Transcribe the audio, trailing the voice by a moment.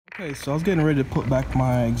Okay, so I was getting ready to put back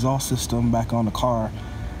my exhaust system back on the car.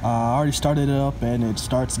 I already started it up and it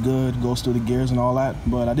starts good, goes through the gears and all that,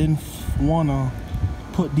 but I didn't want to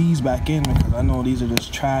put these back in because I know these are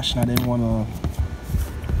just trash and I didn't want to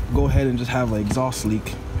go ahead and just have an exhaust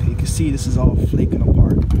leak. You can see this is all flaking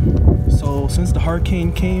apart. So since the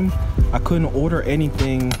hurricane came, I couldn't order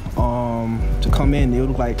anything to come in. It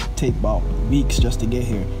would like take about weeks just to get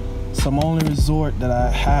here. So my only resort that I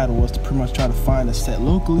had was to pretty much try to find a set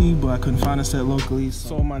locally, but I couldn't find a set locally.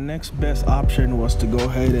 So my next best option was to go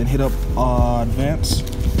ahead and hit up Advance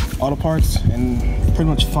Auto Parts and pretty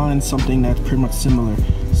much find something that's pretty much similar.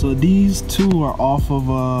 So these two are off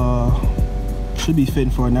of should be fitting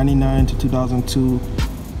for a 99 to 2002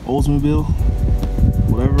 Oldsmobile,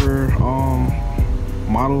 whatever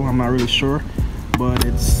model, I'm not really sure, but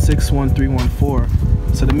it's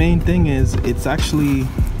 61314. So the main thing is it's actually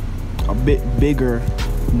a bit bigger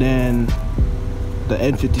than the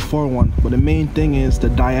N54 one, but the main thing is the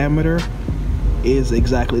diameter is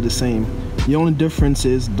exactly the same. The only difference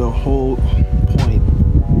is the hole point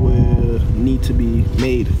will need to be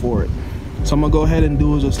made for it. So I'm gonna go ahead and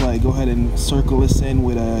do is just like go ahead and circle this in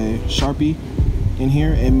with a Sharpie in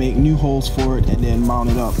here and make new holes for it, and then mount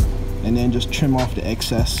it up, and then just trim off the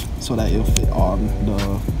excess so that it'll fit on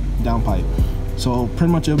the downpipe. So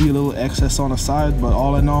pretty much it'll be a little excess on the side, but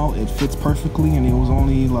all in all it fits perfectly, and it was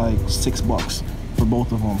only like $6 for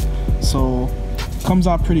both of them. So comes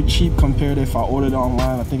out pretty cheap compared to if I ordered it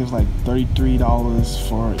online. I think it's like $33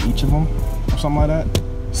 for each of them or something like that.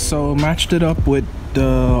 So matched it up with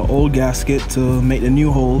the old gasket to make the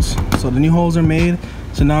new holes. So the new holes are made.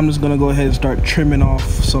 So now I'm just gonna go ahead and start trimming off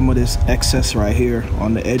some of this excess right here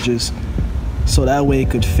on the edges, so that way it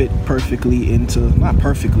could fit perfectly into, not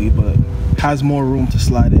perfectly, but has more room to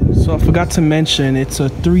slide in. So I forgot to mention, it's a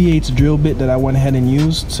 3/8 drill bit that I went ahead and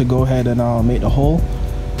used to go ahead and make the hole.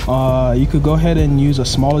 You could go ahead and use a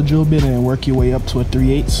smaller drill bit and work your way up to a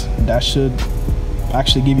 3/8. That should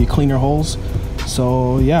actually give you cleaner holes.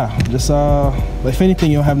 So yeah, just if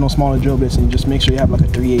anything, you'll have no smaller drill bits, and just make sure you have like a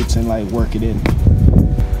 3/8 and like work it in.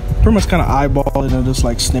 Pretty much kind of eyeballed it and just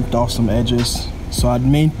like snipped off some edges. So the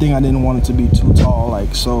main thing, I didn't want it to be too tall,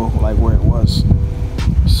 like where it was.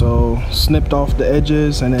 So snipped off the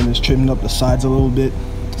edges and then just trimmed up the sides a little bit.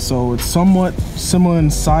 So it's somewhat similar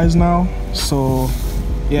in size now. So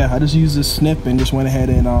yeah, I just used this snip and just went ahead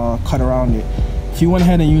and cut around it. If you went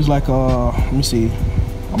ahead and used like let me see,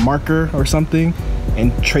 a marker or something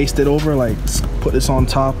and traced it over, like put this on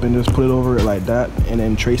top and just put it over it like that and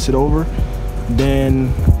then trace it over,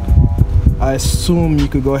 then I assume you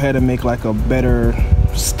could go ahead and make like a better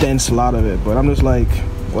stencil out of it. But I'm just like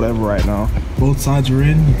whatever right now. Both sides are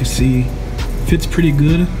in, you can see fits pretty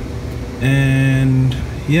good, and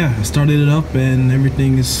yeah, I started it up and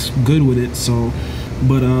everything is good with it. So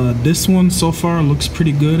but this one so far looks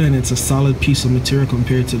pretty good, and it's a solid piece of material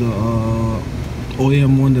compared to the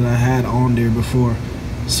OEM one that I had on there before.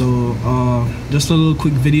 So just a little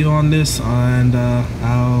quick video on this, and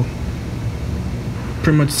I'll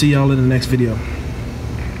pretty much see y'all in the next video.